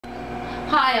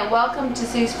Hi and welcome to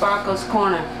C Sparkle's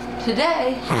Corner.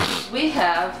 Today we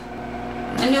have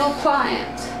a new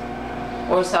appliance,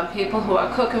 or some people who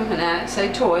are cooking fanatics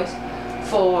say toys,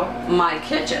 for my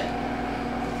kitchen.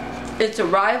 It's a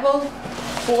Rival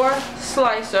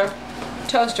 4-slicer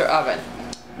toaster oven.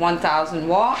 1000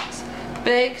 watts,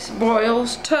 bakes,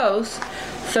 broils, toasts,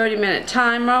 30-minute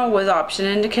timer with option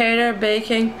indicator,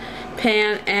 baking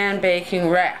pan and baking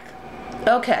rack.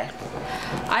 Okay,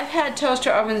 I've had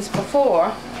toaster ovens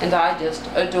before and I just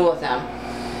adore them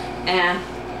and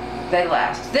they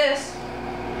last. This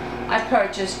I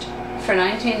purchased for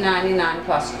 $19.99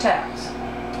 plus tax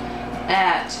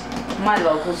at my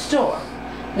local store.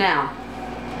 Now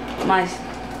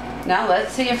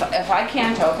let's see if I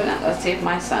can't open it. Let's see if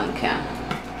my son can.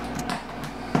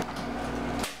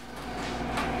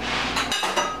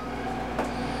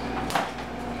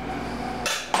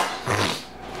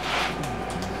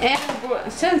 And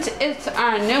since it's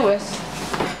our newest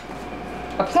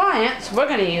appliance, we're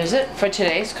going to use it for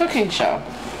today's cooking show.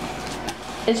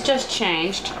 It's just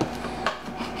changed.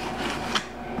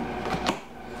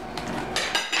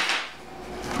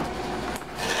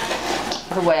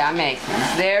 The way I make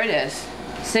them. There it is.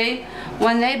 See?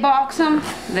 When they box them,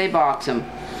 they box them.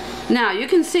 Now you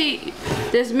can see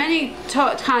there's many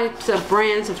types of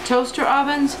brands of toaster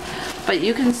ovens, but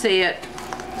you can see it.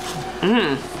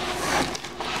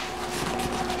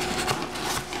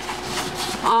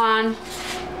 On,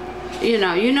 you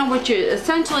know what you're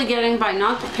essentially getting by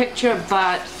not the picture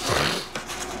but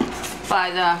by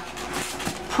the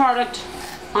product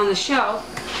on the shelf,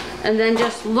 and then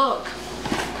just look.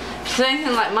 Same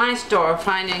thing like my store,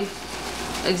 finding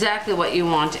exactly what you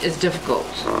want is difficult.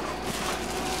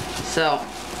 So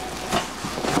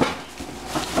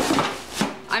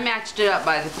I matched it up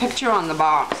by the picture on the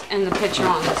box and the picture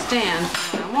on the stand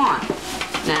that I want.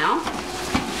 Now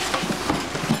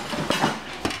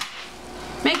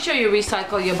make sure you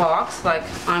recycle your box like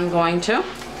I'm going to.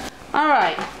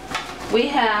 Alright, we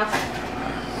have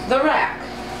the rack,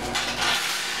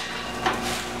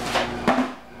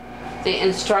 the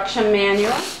instruction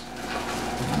manual,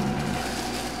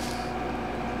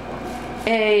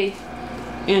 a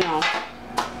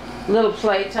little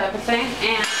plate type of thing,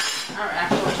 and our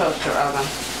actual toaster oven.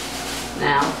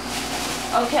 Now,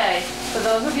 okay, for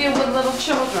those of you with little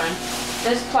children,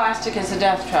 this plastic is a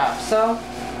death trap,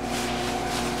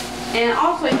 and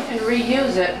also you can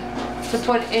reuse it to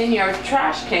put in your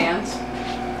trash cans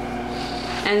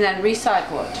and then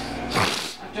recycle it.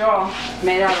 After all, it's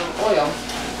made out of oil.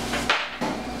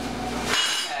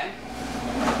 Okay.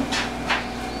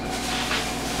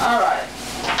 Alright.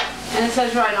 And it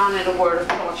says right on it a word of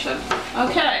caution.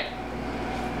 Okay.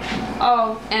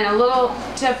 Oh, and a little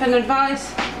tip and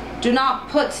advice. Do not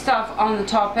put stuff on the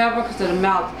top ever because it'll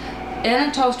melt. In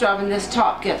a toaster oven, this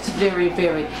top gets very,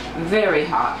 very, very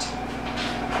hot.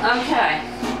 Okay.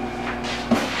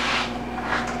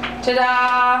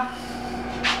 Ta-da!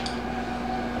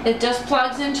 It just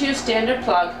plugs into your standard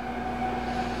plug.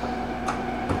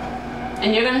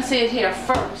 And you're going to see it here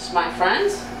first, my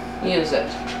friends. Use it.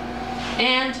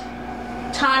 And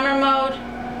timer mode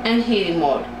and heating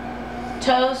mode.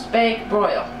 Toast, bake,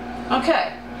 broil.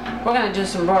 Okay. We're going to do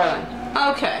some broiling.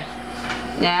 Okay.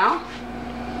 Now,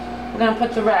 we're going to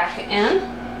put the rack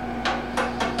in.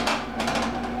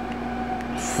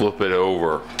 Flip it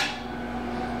over.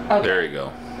 Okay. There you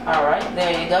go. Alright,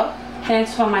 there you go.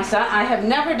 Thanks for my son. I have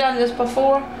never done this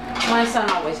before. My son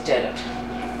always did it.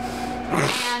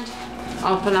 And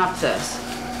open up this.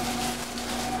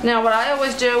 Now what I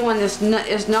always do when this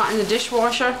is not in the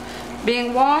dishwasher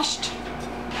being washed,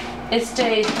 it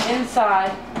stays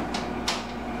inside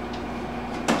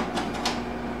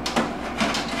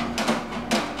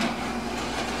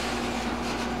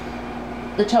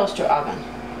the toaster oven.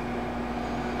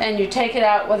 And you take it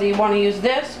out whether you want to use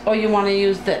this or you want to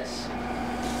use this.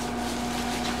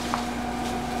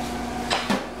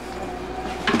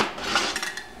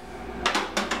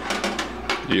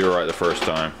 You were right the first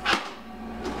time.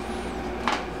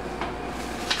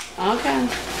 Okay.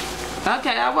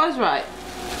 Okay, I was right.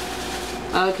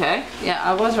 Okay, yeah,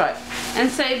 I was right. And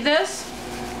save this.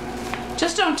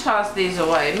 Just don't toss these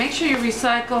away. Make sure you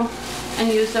recycle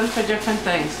and use them for different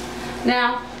things.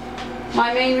 Now,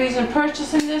 my main reason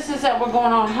purchasing this is that we're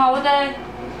going on holiday,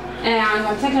 and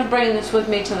I'm thinking of bringing this with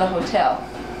me to the hotel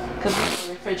because there's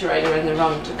a refrigerator in the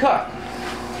room to cook.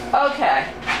 Okay,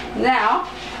 now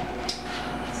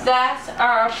that's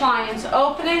our appliance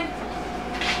opening.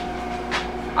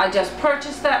 I just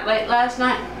purchased that late last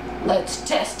night. Let's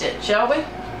test it, shall we?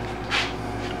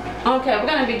 Okay, we're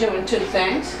going to be doing two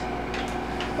things.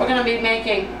 We're going to be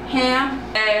making ham,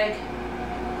 egg,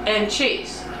 and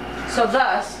cheese. So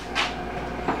thus,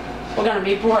 we're going to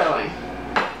be broiling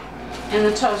in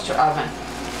the toaster oven,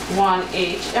 1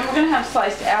 each. And we're going to have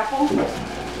sliced apple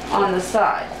on the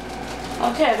side.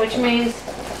 Okay, which means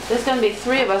there's going to be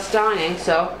 3 of us dining,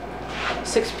 so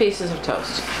 6 pieces of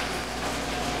toast.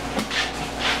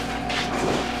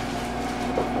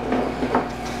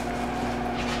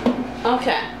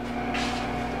 Okay.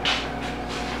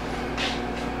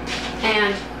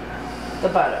 And the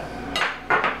butter.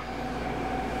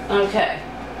 Okay.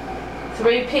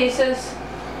 3 pieces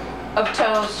of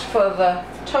toast for the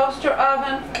toaster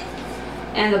oven.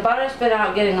 And the butter's been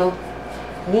out getting a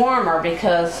warmer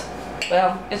because,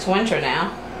 well, it's winter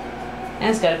now.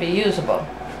 And it's got to be usable.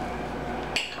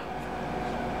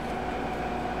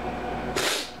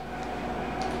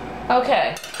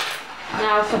 Okay.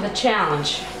 Now for the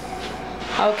challenge.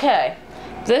 Okay.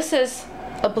 This is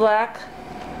a black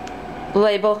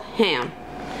label ham.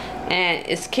 And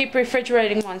it's keep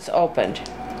refrigerating once opened.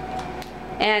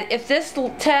 And if this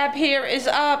tab here is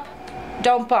up,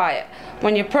 don't buy it.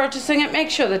 When you're purchasing it, make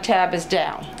sure the tab is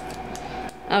down.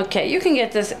 Okay, you can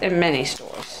get this in many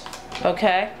stores.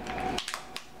 Okay?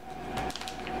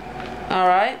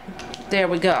 Alright, there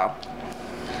we go.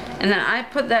 And then I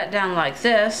put that down like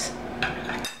this.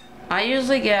 I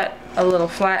usually get a little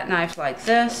flat knife like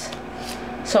this.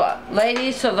 So,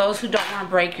 ladies, so those who don't want to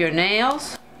break your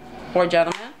nails, or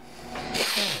gentlemen,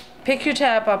 pick your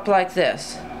tab up like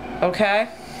this, okay?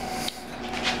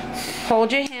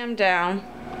 Hold your ham down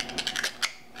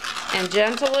and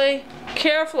gently,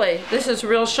 carefully, this is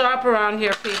real sharp around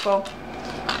here, people,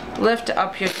 lift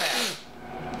up your tab.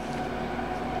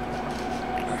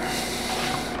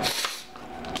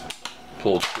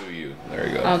 Pull to you. There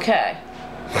you go. Okay.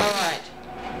 Alright.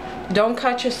 Don't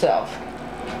cut yourself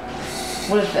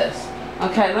with this.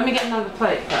 Okay, let me get another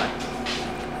plate first.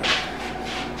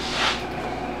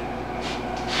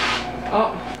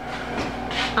 Oh,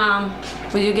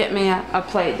 will you get me a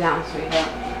plate down, sweetheart?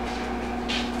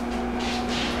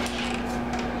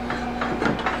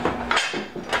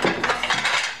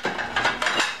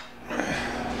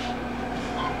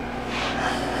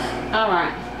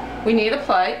 Alright, we need a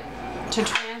plate to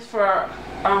transfer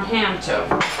our ham to.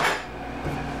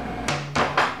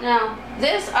 Now,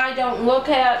 this I don't look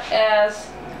at as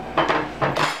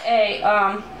a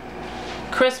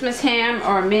Christmas ham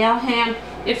or a meal ham.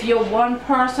 If you're 1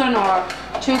 person or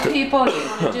 2 people and you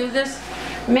want to do this,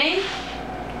 me,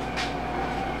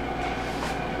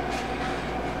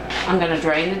 I'm going to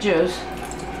drain the juice.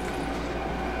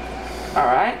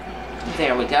 Alright,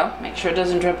 there we go. Make sure it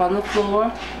doesn't drip on the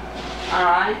floor.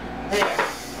 Alright, there.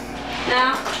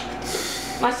 Now,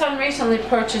 my son recently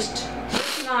purchased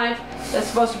this knife that's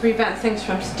supposed to prevent things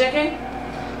from sticking.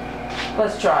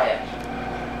 Let's try it.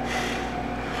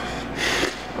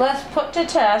 Let's put to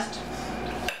test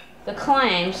the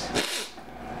claims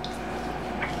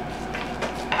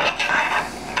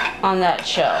on that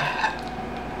show.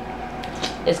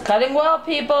 It's cutting well,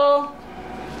 people.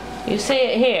 You see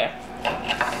it here.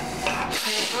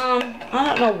 I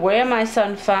don't know where my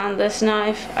son found this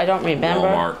knife. I don't remember.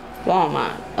 Walmart.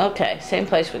 Walmart. Okay, same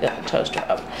place we got the toaster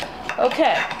oven.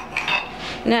 Okay.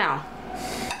 Now,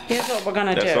 here's what we're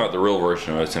gonna do. That's not the real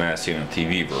version of it. It's an As-Seen on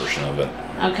TV version of it.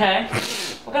 Okay.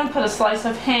 We're gonna put a slice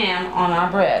of ham on our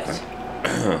breads.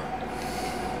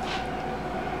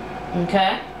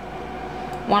 Okay?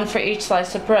 1 for each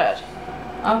slice of bread.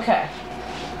 Okay.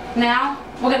 Now,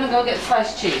 we're gonna go get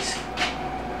sliced cheese.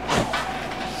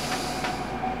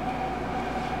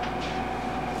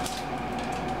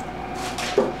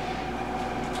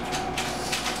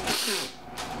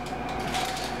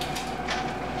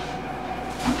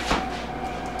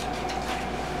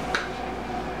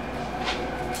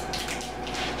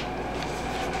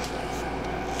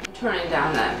 Turning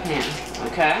down that pan,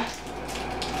 okay?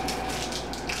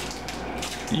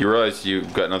 You realize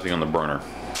you've got nothing on the burner.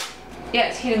 Yeah,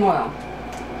 it's heating oil.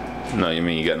 No, you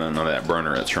mean you got nothing on that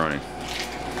burner that's running.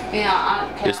 Yeah,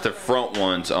 okay. It's the front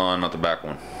one's on, not the back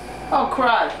one. Oh,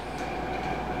 crud.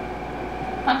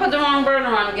 I put the wrong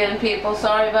burner on again, people.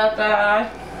 Sorry about that. I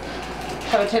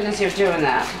have a tendency of doing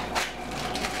that.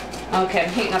 Okay,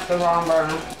 I'm heating up the wrong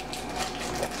burner.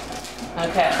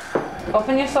 Okay.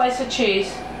 Open your slice of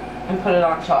cheese and put it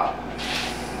on top.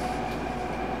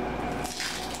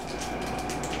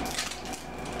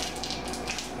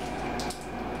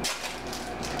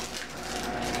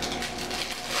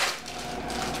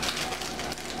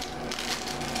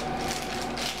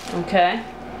 Okay.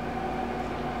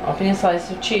 Open your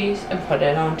slice of cheese and put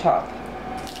it on top.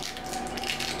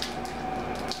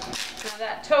 Now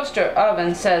that toaster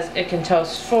oven says it can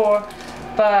toast 4,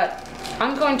 but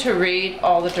I'm going to read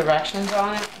all the directions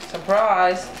on it.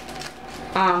 Surprise!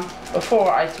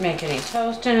 before I make any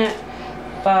toast in it,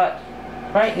 but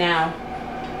right now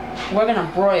we're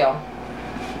gonna broil.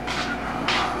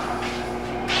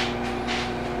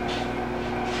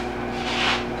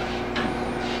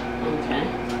 Okay.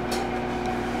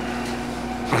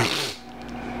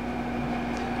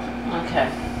 Okay.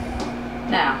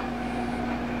 Now.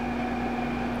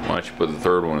 Why don't you put the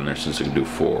third one in there since it can do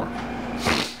 4? I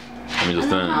mean, just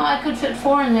I don't know how I could fit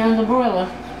 4 in there in the broiler.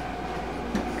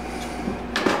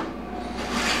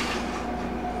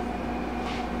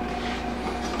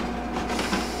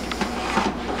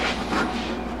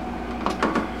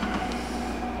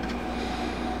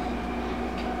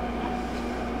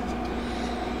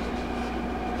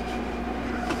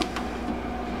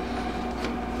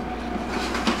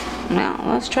 Now,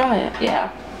 let's try it.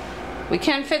 Yeah. We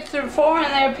can fit through 4 in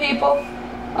there, people.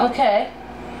 Okay.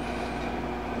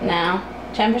 Now,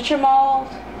 temperature mold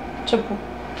to...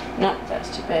 No, that's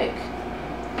too big.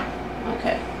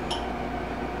 Okay.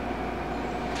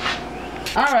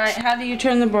 Alright, how do you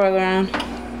turn the broiler on?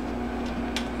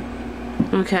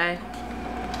 Okay.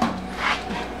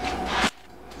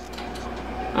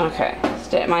 Okay.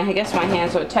 I guess my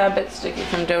hands are a tad bit sticky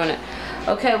from doing it.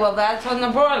 Okay, well that's on the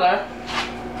broiler.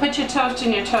 Put your toast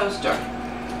in your toaster.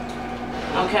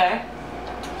 Okay?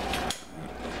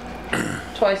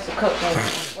 Twice the cook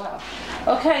as well.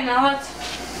 Okay, now let's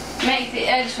make the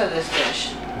eggs for this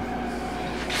dish.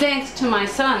 Thanks to my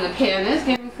son, the pan is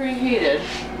getting preheated.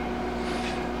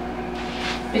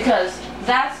 Because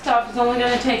that stuff is only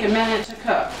going to take a minute to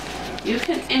cook. You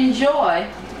can enjoy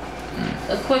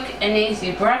a quick and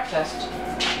easy breakfast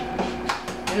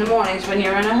in the mornings when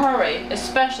you're in a hurry,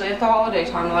 especially at the holiday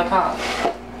time like us.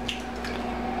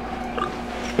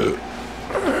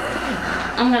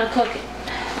 I'm gonna cook it.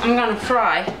 I'm gonna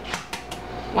fry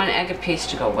 1 egg apiece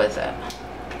to go with it.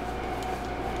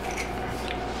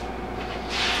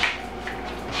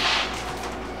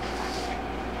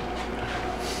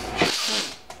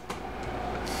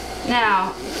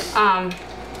 Now,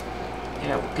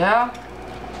 here we go.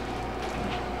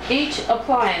 Each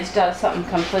appliance does something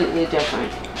completely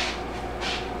different.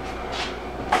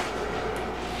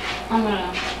 I'm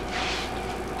gonna,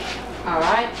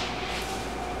 alright.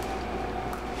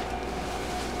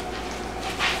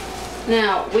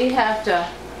 Now, we have to,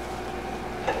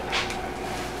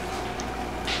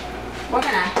 we're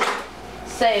gonna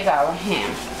save our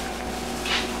ham.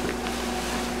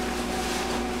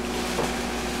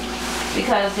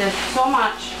 Because there's so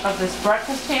much of this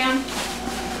breakfast ham,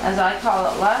 as I call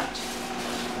it, left,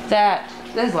 that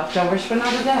there's leftovers for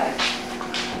another day.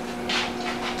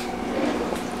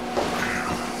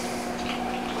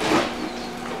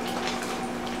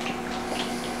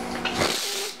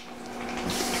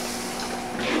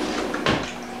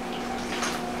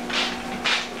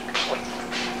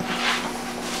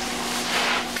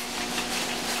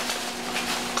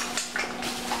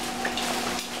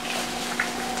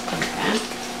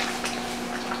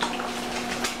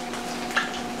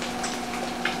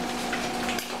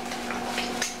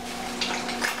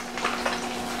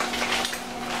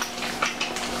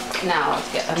 Now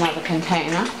let's get another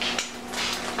container.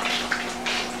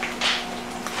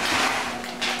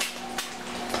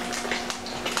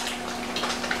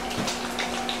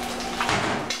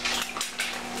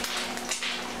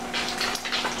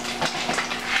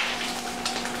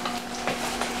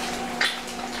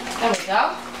 There we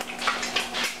go.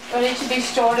 Ready to be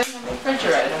stored in the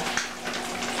refrigerator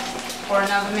for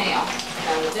another meal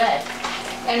another day.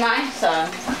 And my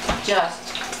son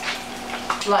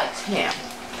just likes ham.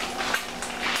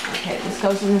 Okay, this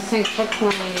goes in the sink for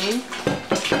cleaning.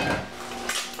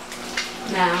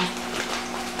 Now,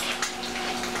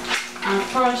 our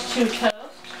first 2 toast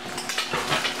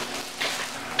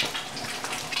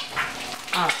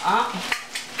are up.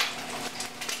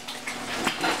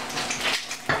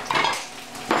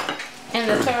 And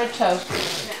the 3rd toast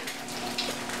is in.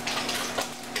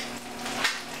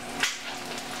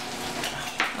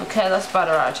 Okay, let's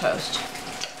butter our toast.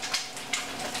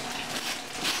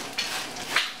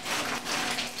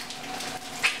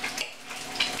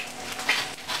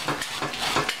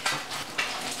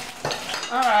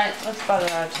 Alright, let's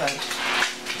butter our toast.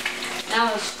 Now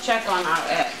let's check on our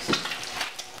eggs.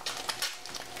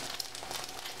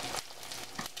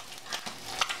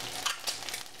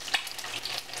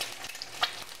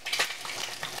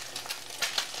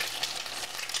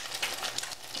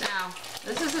 Now,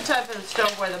 this is the type of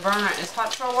stove where the burner is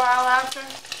hot for a while after.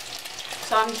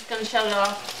 So I'm just going to shut it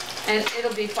off and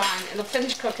it'll be fine. It'll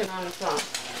finish cooking on its own.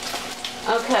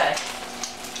 Okay.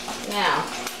 Now,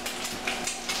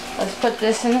 let's put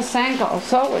this in the sink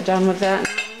also. We're done with that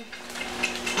now.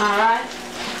 Alright.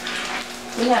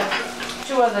 we have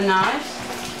 2 other knives,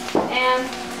 and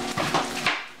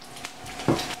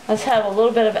let's have a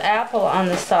little bit of apple on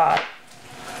the side.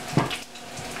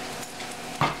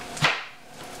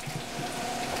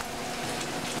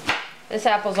 This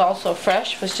apple's also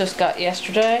fresh, was just got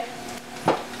yesterday.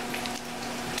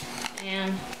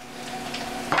 And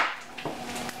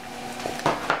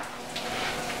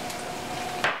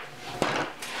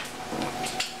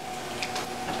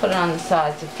put it on the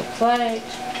sides of the plate.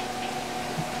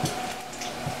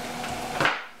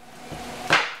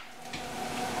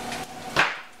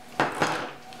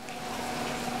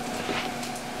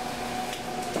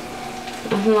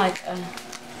 Nothing like an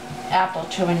apple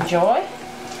to enjoy.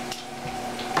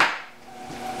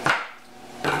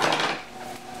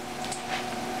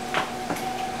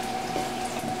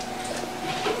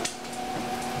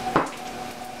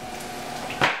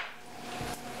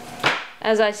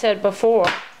 As I said before,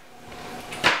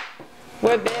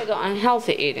 we're big on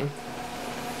healthy eating,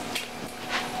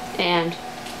 and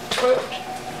fruit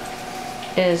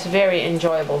is very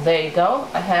enjoyable. There you go,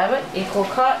 I have it, equal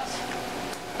cuts.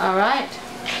 Alright,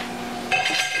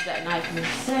 put that knife in the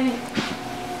sink.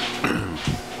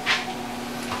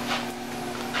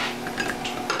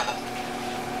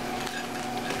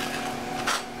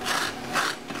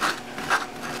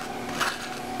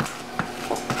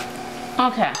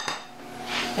 Okay.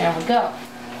 There we go.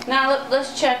 Now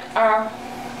let's check our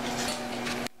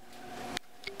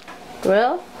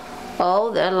grill.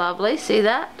 Oh, they're lovely. See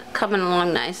that? Coming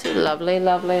along nicely. Lovely,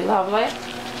 lovely, lovely.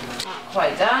 Not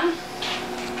quite done.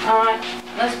 Alright,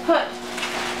 let's put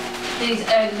these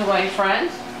eggs away,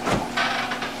 friends.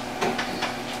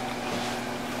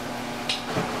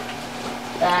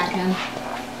 Back in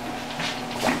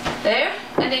there.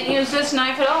 I didn't use this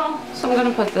knife at all, so I'm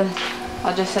going to put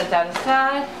I'll just set that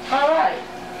aside. Alright.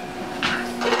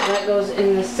 That goes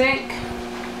in the sink,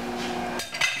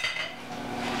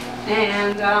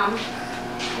 and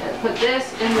put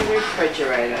this in the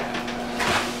refrigerator.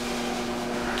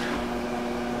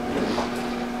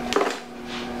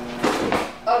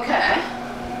 Okay,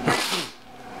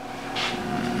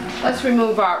 let's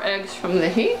remove our eggs from the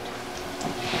heat.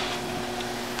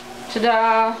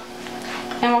 Ta-da!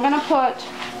 And we're going to put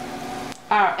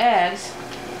our eggs,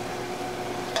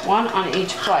 one on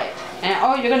each plate. And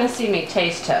oh, you're going to see me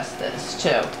taste test this too,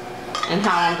 and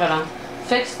how I'm going to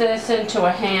fix this into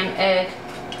a ham, egg,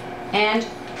 and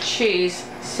cheese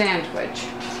sandwich.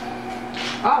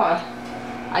 Oh,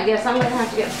 I guess I'm going to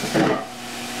have to get,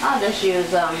 I'll just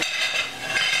use the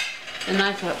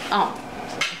knife. Oh,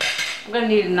 I'm going to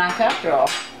need a knife after all.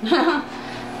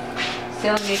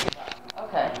 Still need,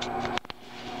 okay.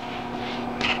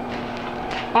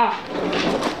 Ah,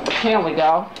 here we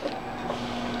go.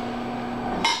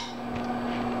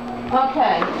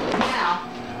 Okay, now,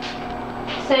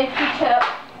 safety tip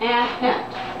and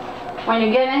hint. When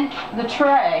you're getting the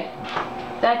tray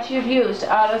that you've used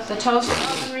out of the toaster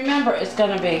oven, remember it's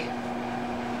going to be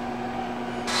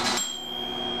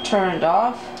turned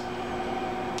off.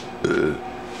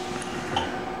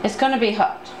 It's going to be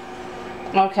hot.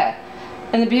 Okay,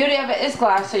 and the beauty of it is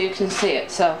glass, so you can see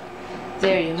it. So,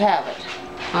 there you have it.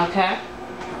 Okay,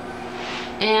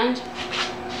 and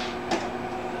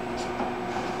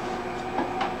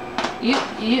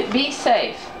you be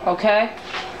safe, okay?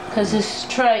 Because this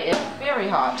tray is very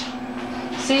hot.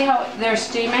 See how they're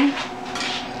steaming?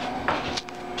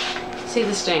 See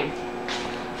the steam?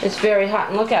 It's very hot,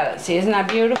 and look at it. See, isn't that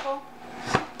beautiful?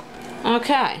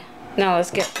 Okay, now let's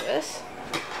get this.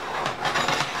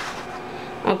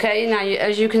 Okay, now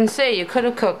as you can see, you could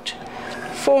have cooked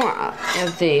 4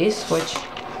 of these, which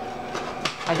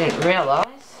I didn't realize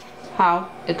how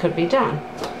it could be done.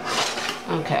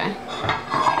 Okay.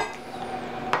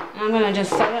 I'm going to just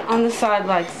set it on the side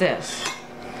like this.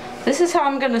 This is how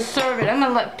I'm going to serve it. I'm going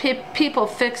to let people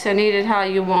fix and eat it how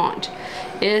you want.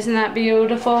 Isn't that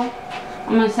beautiful?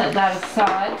 I'm going to set that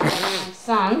aside for my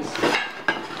sons.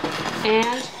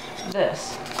 And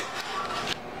this.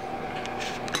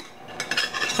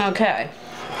 Okay.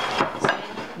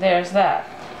 There's that.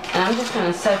 And I'm just going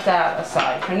to set that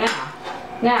aside for now.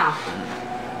 Now,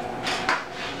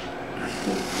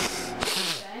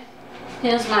 okay,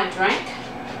 here's my drink.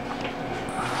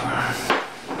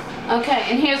 Okay,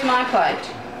 and here's my plate.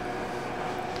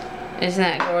 Isn't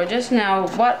that gorgeous? Now,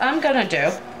 what I'm going to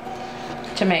do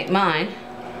to make mine,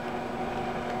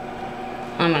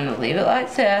 I'm going to leave it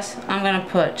like this. I'm going to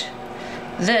put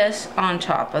this on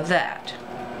top of that.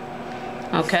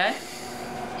 Okay?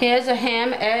 Here's a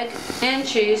ham, egg, and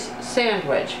cheese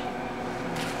sandwich.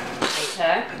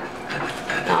 Okay?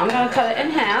 Now I'm going to cut it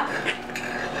in half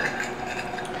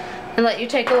and let you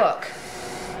take a look.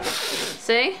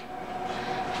 See?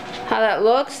 how that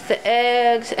looks. The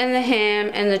eggs and the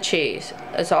ham and the cheese.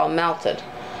 It's all melted.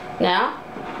 Now,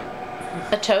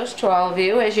 a toast to all of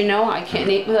you. As you know, I can't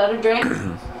eat without a drink.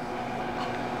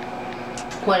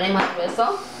 Wetting my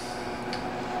whistle.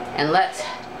 And let's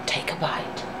take a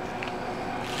bite.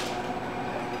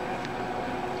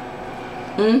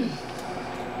 Mmm.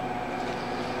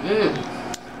 Mmm.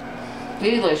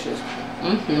 Delicious.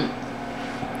 Mm-hmm.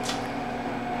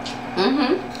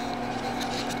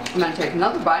 Mm-hmm. I'm gonna take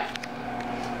another bite.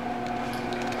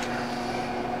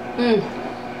 Mmm.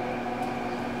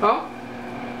 Oh.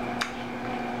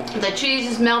 The cheese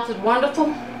is melted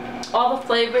wonderful. All the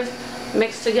flavors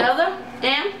mixed together.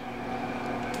 And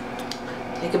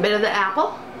take a bit of the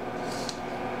apple.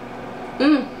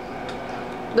 Mmm.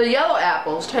 The yellow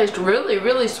apples taste really,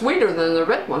 really sweeter than the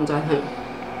red ones, I think.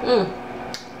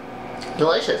 Mmm.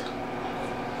 Delicious.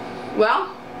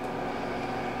 Well,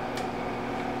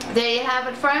 there you have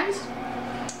it, friends.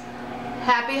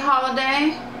 Happy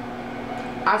holiday.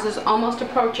 Ours is almost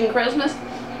approaching Christmas.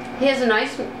 Here's a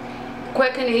nice,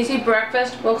 quick and easy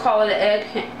breakfast. We'll call it an egg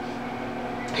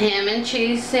ham and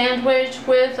cheese sandwich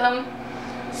with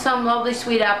some lovely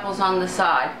sweet apples on the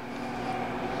side.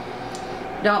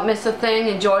 Don't miss a thing.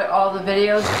 Enjoy all the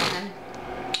videos. And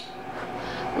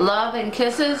love and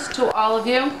kisses to all of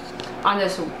you on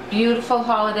this beautiful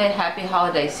holiday. Happy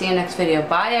holiday. See you next video.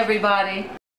 Bye, everybody.